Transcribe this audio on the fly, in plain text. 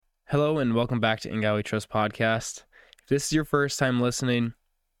Hello and welcome back to In God We Trust podcast. If this is your first time listening,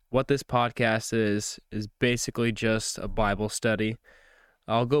 what this podcast is basically just a Bible study.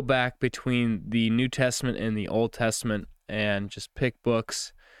 I'll go back between the New Testament and the Old Testament and just pick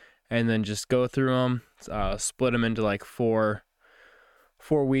books and then just go through them, split them into like four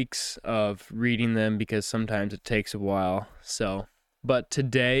weeks of reading them because sometimes it takes a while. But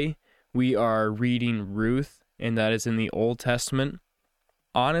today we are reading Ruth, and that is in the Old Testament.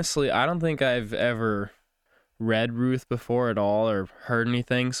 Honestly, I don't think I've ever read Ruth before at all or heard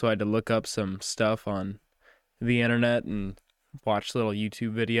anything, so I had to look up some stuff on the internet and watch little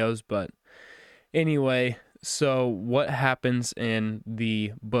YouTube videos. But anyway, so what happens in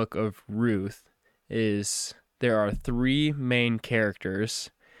the Book of Ruth is there are three main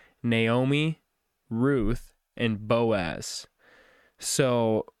characters: Naomi, Ruth, and Boaz.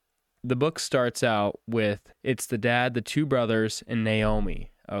 So the book starts out with it's the dad, the two brothers, and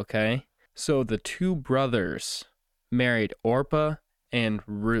Naomi, okay? So the two brothers married Orpah and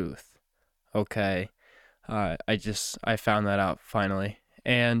Ruth, okay? I found that out finally.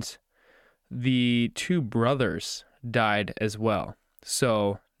 And the two brothers died as well.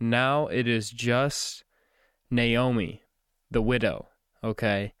 So now it is just Naomi, the widow,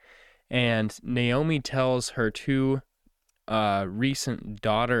 okay? And Naomi tells her two recent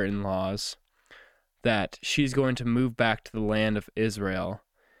daughter-in-laws that she's going to move back to the land of Israel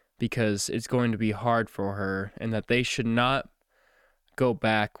because it's going to be hard for her and that they should not go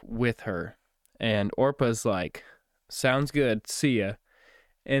back with her. And Orpah's like, sounds good, see ya.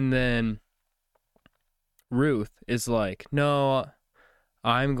 And then Ruth is like, no,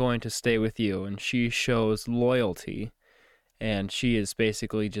 I'm going to stay with you. And she shows loyalty, and she is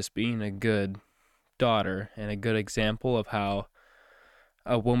basically just being a good daughter and a good example of how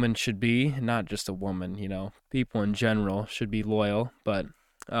a woman should be. Not just a woman, people in general should be loyal, but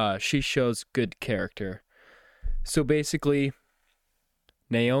she shows good character. So basically,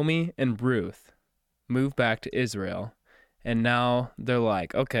 Naomi and Ruth move back to Israel, and now they're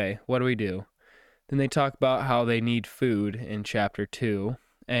like, okay, what do we do? Then they talk about how they need food in chapter 2,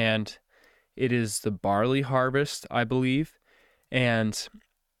 and it is the barley harvest, I believe, and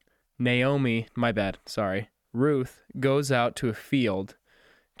Ruth goes out to a field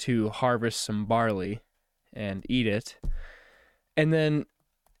to harvest some barley and eat it. And then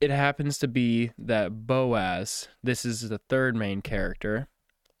it happens to be that Boaz, this is the third main character,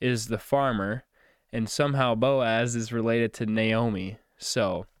 is the farmer, and somehow Boaz is related to Naomi.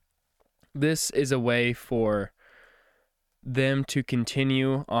 So this is a way for them to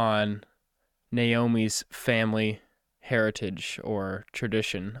continue on Naomi's family heritage or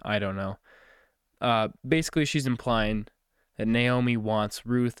tradition. I don't know. Basically, she's implying that Naomi wants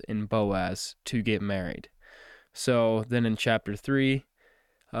Ruth and Boaz to get married. So then in chapter 3,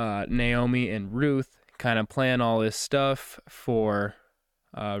 Naomi and Ruth kind of plan all this stuff for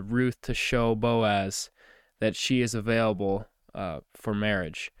Ruth to show Boaz that she is available for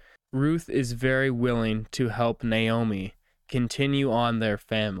marriage. Ruth is very willing to help Naomi continue on their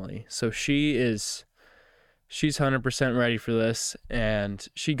family. So she's 100% ready for this, and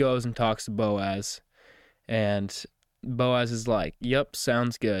she goes and talks to Boaz, and Boaz is like, yep,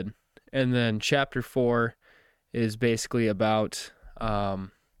 sounds good. And then chapter 4 is basically about,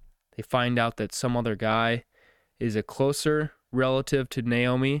 they find out that some other guy is a closer relative to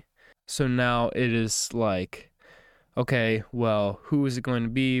Naomi, so now it is like, okay, well, who is it going to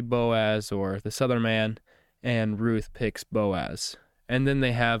be, Boaz or this other man? And Ruth picks Boaz, and then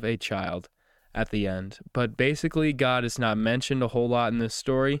they have a child at the end. But basically, God is not mentioned a whole lot in this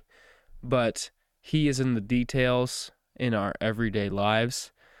story, but he is in the details in our everyday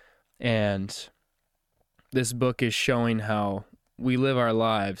lives. And this book is showing how we live our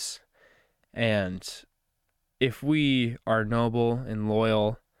lives, and if we are noble and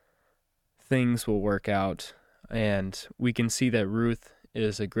loyal, things will work out. And we can see that Ruth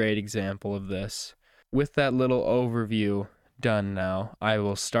is a great example of this. With that little overview done now, I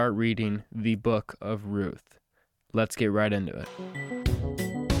will start reading the Book of Ruth. Let's get right into it.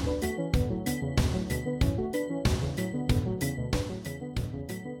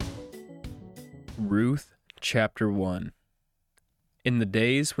 Ruth, chapter 1. In the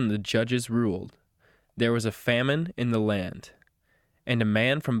days when the judges ruled, there was a famine in the land, and a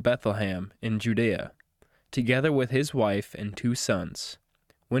man from Bethlehem in Judea, together with his wife and 2 sons,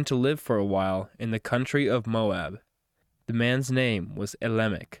 went to live for a while in the country of Moab. The man's name was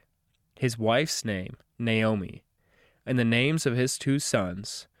Elimelech, his wife's name Naomi, and the names of his 2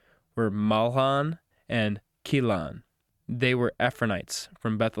 sons were Mahlon and Chilion. They were Ephraimites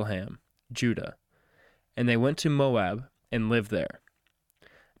from Bethlehem, Judah, and they went to Moab and lived there.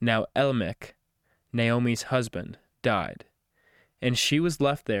 Now Elimelech, Naomi's husband, died, and she was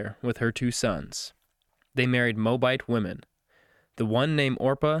left there with her 2 sons. They married Moabite women, the one named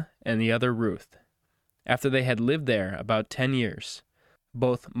Orpah and the other Ruth. After they had lived there about 10 years,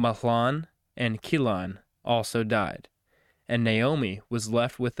 both Mahlon and Chilion also died, and Naomi was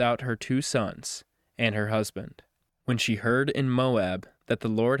left without her 2 sons and her husband. When she heard in Moab that the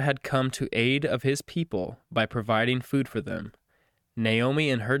Lord had come to aid of his people by providing food for them, Naomi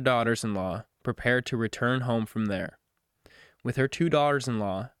and her daughters-in-law prepared to return home from there. With her 2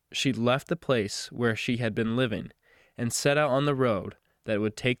 daughters-in-law, she left the place where she had been living and set out on the road that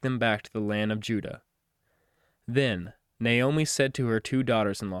would take them back to the land of Judah. Then Naomi said to her 2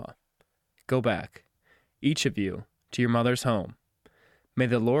 daughters-in-law, "Go back, each of you, to your mother's home. May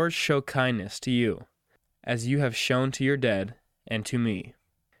the Lord show kindness to you, as you have shown to your dead and to me.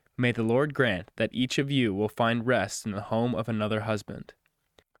 May the Lord grant that each of you will find rest in the home of another husband."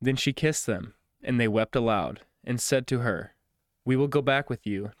 Then she kissed them, and they wept aloud, and said to her, "We will go back with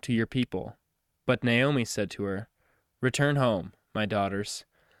you to your people." But Naomi said to her, "Return home, my daughters.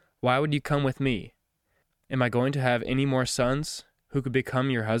 Why would you come with me? Am I going to have any more sons who could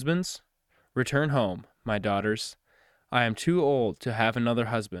become your husbands? Return home, my daughters. I am too old to have another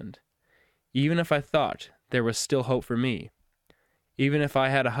husband. Even if I thought there was still hope for me, even if I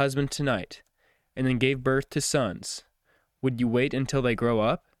had a husband tonight, and then gave birth to sons, would you wait until they grow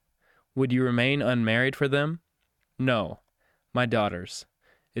up? Would you remain unmarried for them? No, my daughters,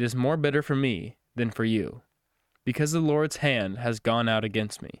 it is more bitter for me than for you, because the Lord's hand has gone out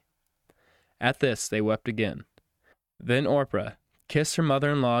against me." At this they wept again. Then Orpah kissed her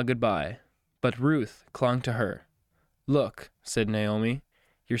mother-in-law goodbye, but Ruth clung to her. "Look," said Naomi,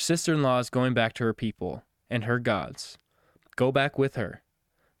 "your sister-in-law is going back to her people and her gods. Go back with her."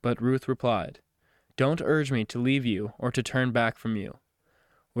 But Ruth replied, "Don't urge me to leave you or to turn back from you.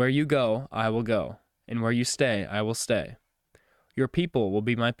 Where you go, I will go, and where you stay, I will stay. Your people will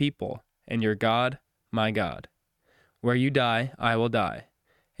be my people, and your God, my God. Where you die, I will die,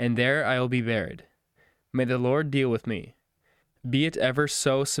 and there I will be buried. May the Lord deal with me, be it ever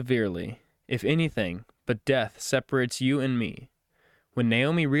so severely, if anything but death separates you and me." When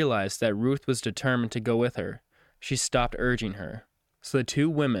Naomi realized that Ruth was determined to go with her, she stopped urging her. So the 2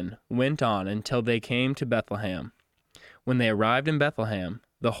 women went on until they came to Bethlehem. When they arrived in Bethlehem,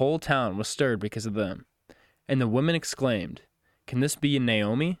 the whole town was stirred because of them. And the women exclaimed, "Can this be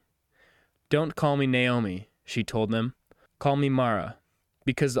Naomi?" "Don't call me Naomi," she told them. "Call me Mara,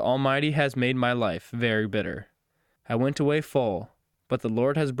 because the Almighty has made my life very bitter. I went away full, but the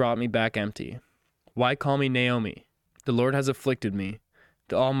Lord has brought me back empty. Why call me Naomi? The Lord has afflicted me.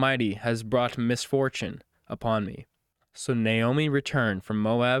 The Almighty has brought misfortune upon me." So Naomi returned from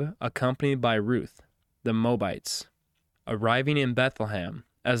Moab, accompanied by Ruth, the Moabites, arriving in Bethlehem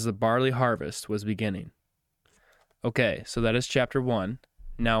as the barley harvest was beginning. Okay, so that is chapter 1.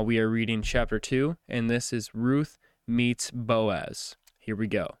 Now we are reading chapter 2, and this is Ruth meets Boaz. Here we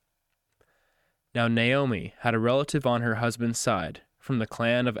go. Now Naomi had a relative on her husband's side, from the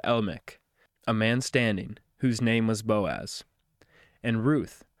clan of Elimelech, a man standing, whose name was Boaz. And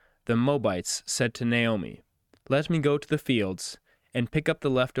Ruth, the Moabites, said to Naomi, "Let me go to the fields, and pick up the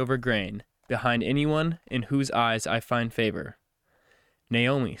leftover grain, behind anyone in whose eyes I find favor."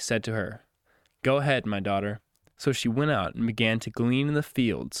 Naomi said to her, "Go ahead, my daughter." So she went out and began to glean in the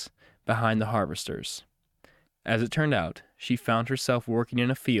fields behind the harvesters. As it turned out, she found herself working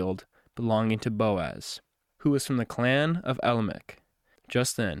in a field belonging to Boaz, who was from the clan of Elimelech.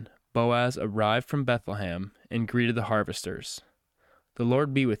 Just then, Boaz arrived from Bethlehem and greeted the harvesters. "The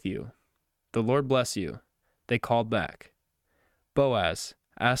Lord be with you." "The Lord bless you," they called back. Boaz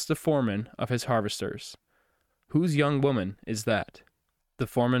asked the foreman of his harvesters, "Whose young woman is that?" The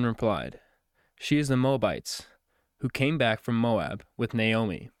foreman replied, "She is the Moabites, who came back from Moab with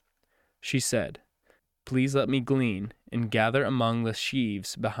Naomi." She said, "Please let me glean and gather among the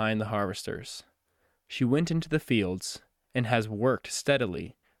sheaves behind the harvesters." She went into the fields and has worked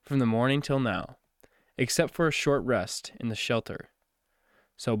steadily from the morning till now, except for a short rest in the shelter.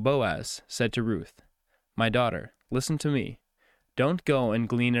 So Boaz said to Ruth, "My daughter, listen to me. Don't go and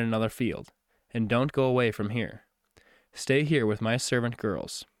glean in another field, and don't go away from here. Stay here with my servant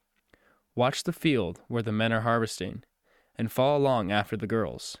girls. Watch the field where the men are harvesting, and follow along after the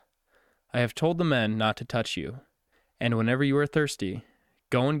girls. I have told the men not to touch you, and whenever you are thirsty,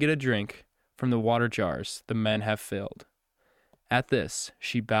 go and get a drink from the water jars the men have filled." At this,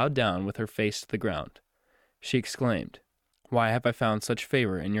 she bowed down with her face to the ground. She exclaimed, "Why have I found such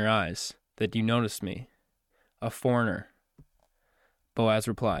favor in your eyes, that you noticed me, a foreigner?" Boaz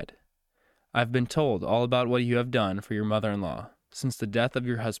replied, "I've been told all about what you have done for your mother-in-law, since the death of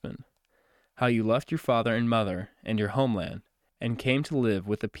your husband, how you left your father and mother and your homeland, and came to live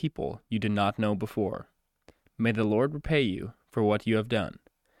with a people you did not know before. May the Lord repay you for what you have done.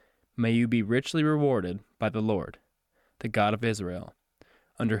 May you be richly rewarded by the Lord, the God of Israel,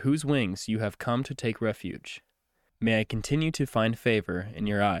 under whose wings you have come to take refuge. May I continue to find favor in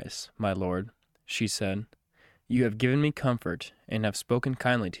your eyes, my lord, she said. You have given me comfort and have spoken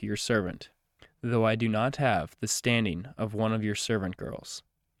kindly to your servant, though I do not have the standing of one of your servant girls.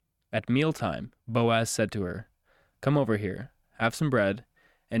 At mealtime, Boaz said to her, Come over here, have some bread,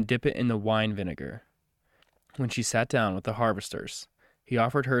 and dip it in the wine vinegar. When she sat down with the harvesters, he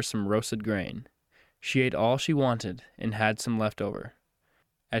offered her some roasted grain. She ate all she wanted and had some left over.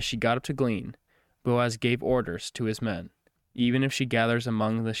 As she got up to glean, Boaz gave orders to his men. Even if she gathers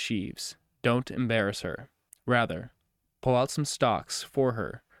among the sheaves, don't embarrass her. Rather, pull out some stalks for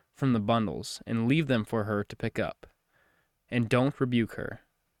her from the bundles and leave them for her to pick up. And don't rebuke her.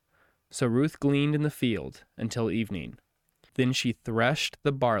 So Ruth gleaned in the field until evening. Then she threshed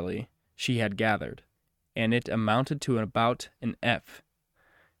the barley she had gathered, and it amounted to about an ephah.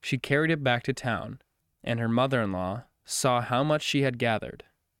 She carried it back to town, and her mother-in-law saw how much she had gathered.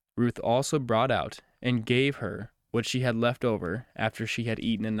 Ruth also brought out and gave her what she had left over after she had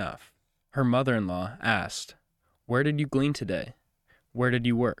eaten enough. Her mother-in-law asked, Where did you glean today? Where did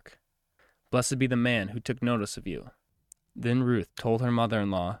you work? Blessed be the man who took notice of you. Then Ruth told her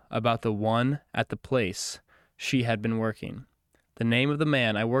mother-in-law about the one at the place she had been working. The name of the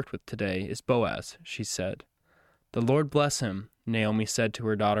man I worked with today is Boaz, she said. The Lord bless him, Naomi said to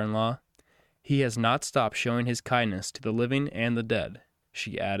her daughter-in-law. He has not stopped showing his kindness to the living and the dead,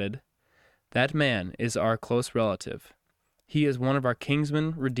 she added. That man is our close relative. He is one of our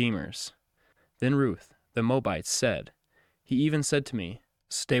kinsman redeemers. Then Ruth, the Moabite, said, He even said to me,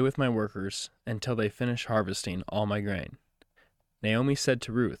 Stay with my workers until they finish harvesting all my grain. Naomi said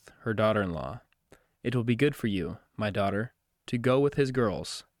to Ruth, her daughter-in-law, It will be good for you, my daughter, to go with his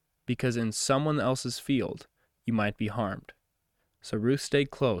girls, because in someone else's field you might be harmed. So Ruth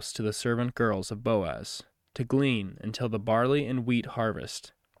stayed close to the servant girls of Boaz to glean until the barley and wheat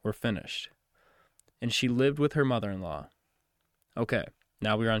harvest were finished. And she lived with her mother-in-law. Okay,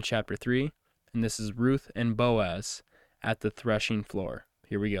 now we're on chapter 3, and this is Ruth and Boaz at the threshing floor.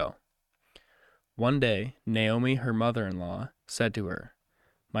 Here we go. One day, Naomi, her mother-in-law, said to her,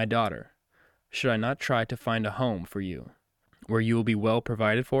 My daughter, should I not try to find a home for you, where you will be well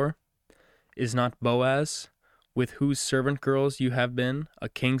provided for? Is not Boaz, with whose servant girls you have been, a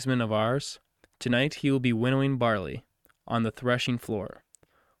kinsman of ours? Tonight he will be winnowing barley on the threshing floor.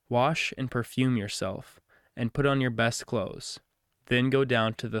 Wash and perfume yourself, and put on your best clothes. Then go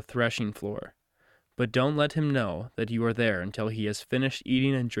down to the threshing floor. But don't let him know that you are there until he has finished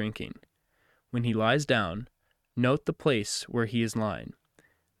eating and drinking. When he lies down, note the place where he is lying.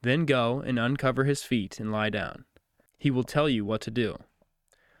 Then go and uncover his feet and lie down. He will tell you what to do.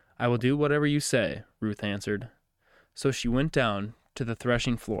 I will do whatever you say, Ruth answered. So she went down to the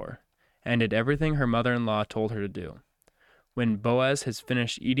threshing floor, and did everything her mother-in-law told her to do. When Boaz had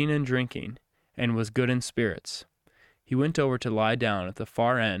finished eating and drinking, and was good in spirits, he went over to lie down at the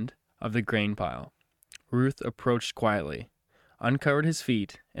far end of the grain pile. Ruth approached quietly, uncovered his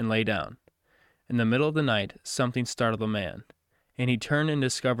feet, and lay down. In the middle of the night something startled the man, and he turned and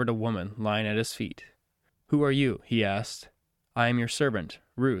discovered a woman lying at his feet. Who are you? He asked. I am your servant,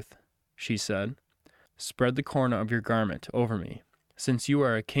 Ruth, she said. Spread the corner of your garment over me, since you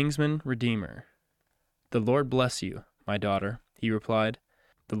are a kinsman redeemer. The Lord bless you, my daughter, he replied.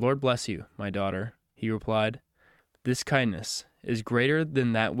 The Lord bless you, my daughter, he replied. This kindness is greater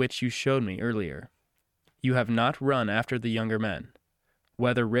than that which you showed me earlier. You have not run after the younger men,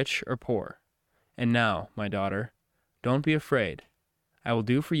 whether rich or poor. And now, my daughter, don't be afraid. I will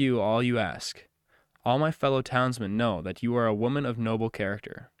do for you all you ask. All my fellow townsmen know that you are a woman of noble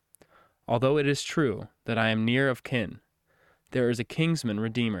character. Although it is true that I am near of kin, there is a kinsman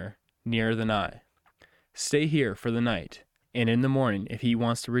redeemer nearer than I. Stay here for the night, and in the morning if he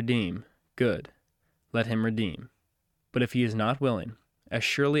wants to redeem, good, let him redeem. But if he is not willing, as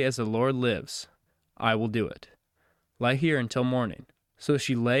surely as the Lord lives, I will do it. Lie here until morning. So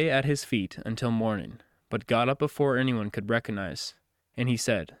she lay at his feet until morning, but got up before anyone could recognize. And he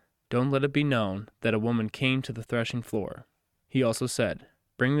said, Don't let it be known that a woman came to the threshing floor. He also said,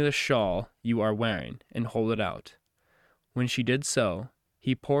 Bring me the shawl you are wearing, and hold it out. When she did so,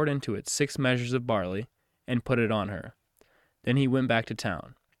 he poured into it 6 measures of barley, and put it on her. Then he went back to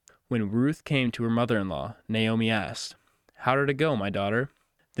town. When Ruth came to her mother-in-law, Naomi asked, How did it go, my daughter?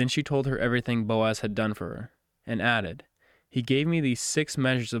 Then she told her everything Boaz had done for her, and added, He gave me these 6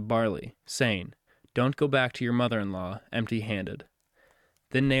 measures of barley, saying, Don't go back to your mother-in-law empty-handed."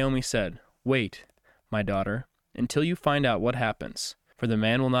 Then Naomi said, "Wait, my daughter, until you find out what happens, for the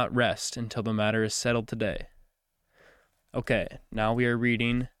man will not rest until the matter is settled today." Okay, now we are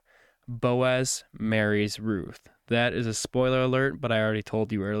reading Boaz marries Ruth. That is a spoiler alert, but I already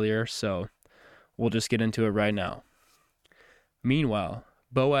told you earlier, so we'll just get into it right now. Meanwhile,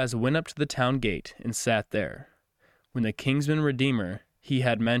 Boaz went up to the town gate and sat there. When the kinsman redeemer he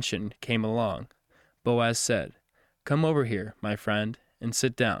had mentioned came along, Boaz said, "Come over here, my friend, and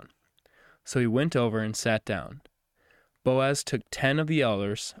sit down." So he went over and sat down. Boaz took 10 of the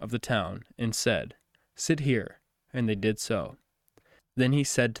elders of the town and said, "Sit here," and they did so. Then he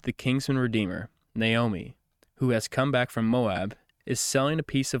said to the kinsman redeemer, "Naomi, who has come back from Moab, is selling a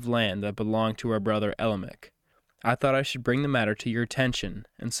piece of land that belonged to our brother Elimelech. I thought I should bring the matter to your attention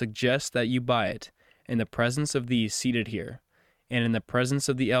and suggest that you buy it in the presence of these seated here, and in the presence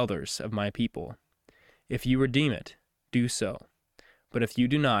of the elders of my people. If you redeem it, do so. But if you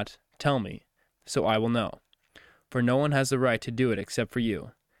do not, tell me, so I will know. For no one has the right to do it except for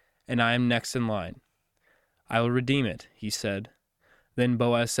you, and I am next in line." "I will redeem it," he said. Then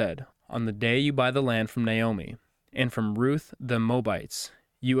Boaz said, "On the day you buy the land from Naomi, and from Ruth the Moabites,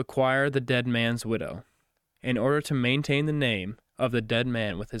 you acquire the dead man's widow, in order to maintain the name of the dead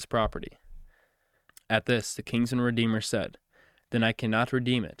man with his property." At this the kinsman redeemer said, "Then I cannot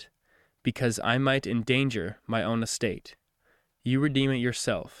redeem it, because I might endanger my own estate. You redeem it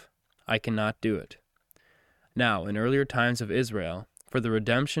yourself. I cannot do it." Now, in earlier times of Israel, for the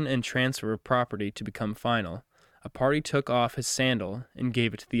redemption and transfer of property to become final, a party took off his sandal and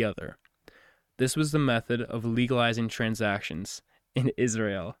gave it to the other. This was the method of legalizing transactions in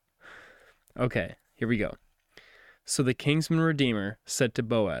Israel. Okay, here we go. So the kinsman redeemer said to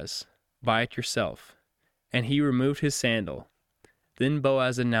Boaz, "Buy it yourself." And he removed his sandal. Then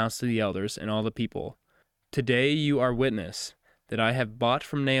Boaz announced to the elders and all the people, "Today you are witness that I have bought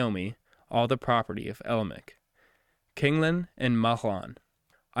from Naomi all the property of Elimelech, Kinglan and Mahlon.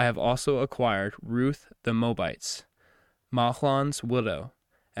 I have also acquired Ruth the Moabites, Mahlon's widow,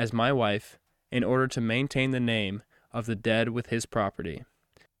 as my wife, in order to maintain the name of the dead with his property,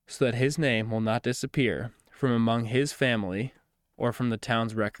 so that his name will not disappear from among his family or from the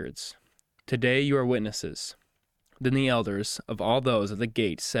town's records. Today you are witnesses." Then the elders of all those at the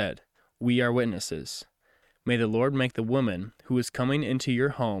gate said, "We are witnesses. May the Lord make the woman who is coming into your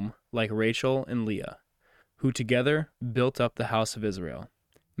home like Rachel and Leah, who together built up the house of Israel.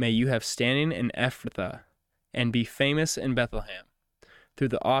 May you have standing in Ephrathah, and be famous in Bethlehem, through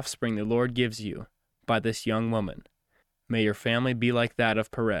the offspring the Lord gives you by this young woman. May your family be like that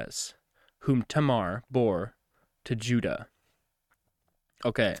of Perez, whom Tamar bore to Judah."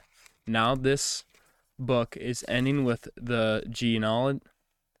 Okay, now this book is ending with the genealogy.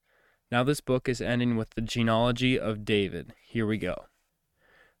 Of David. Here we go.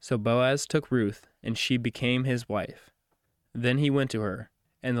 So Boaz took Ruth, and she became his wife. Then he went to her,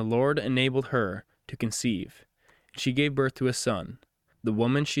 and the Lord enabled her to conceive. She gave birth to a son. The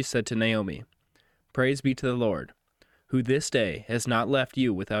woman she said to Naomi, "Praise be to the Lord, who this day has not left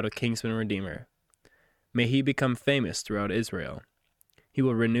you without a kinsman redeemer. May he become famous throughout Israel. He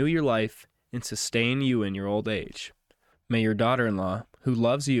will renew your life and sustain you in your old age. May your daughter-in-law, who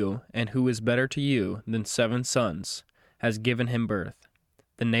loves you and who is better to you than 7 sons, has given him birth."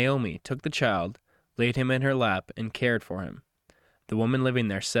 Then Naomi took the child, laid him in her lap, and cared for him. The woman living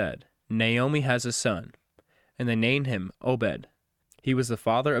there said, "Naomi has a son," and they named him Obed. He was the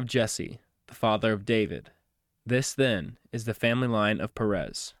father of Jesse, the father of David. This, then, is the family line of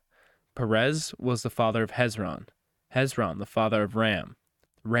Perez. Perez was the father of Hezron, Hezron the father of Ram,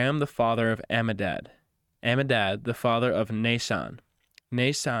 Ram the father of Amminadab, Amminadab the father of Naasson,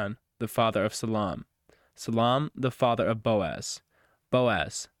 Naasson the father of Salom, Salom the father of Boaz,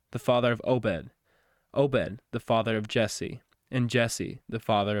 Boaz the father of Obed, Obed the father of Jesse, and Jesse the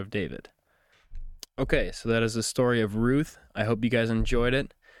father of David. Okay, so that is the story of Ruth. I hope you guys enjoyed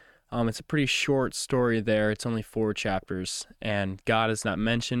it. It's a pretty short story there. It's only 4 chapters, and God is not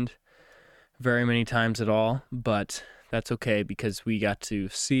mentioned very many times at all, but that's okay because we got to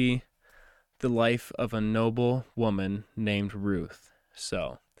see the life of a noble woman named Ruth.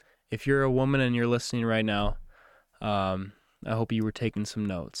 So if you're a woman and you're listening right now, I hope you were taking some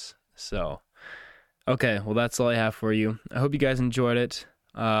notes. So, okay, well, that's all I have for you. I hope you guys enjoyed it.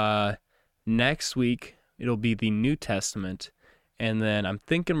 Next week, it'll be the New Testament, and then I'm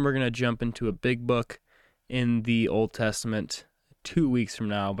thinking we're going to jump into a big book in the Old Testament 2 weeks from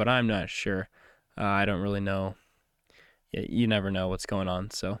now, but I'm not sure. I don't really know. You never know what's going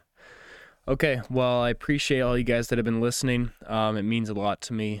on, so. Okay, well, I appreciate all you guys that have been listening. It means a lot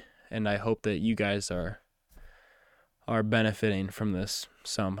to me, and I hope that you guys are benefiting from this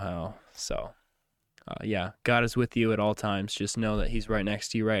somehow. So, God is with you at all times. Just know that He's right next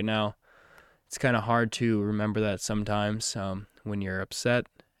to you right now. It's kind of hard to remember that sometimes when you're upset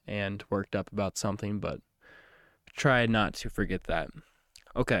and worked up about something, but try not to forget that.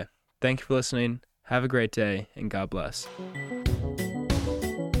 Okay, thank you for listening. Have a great day, and God bless.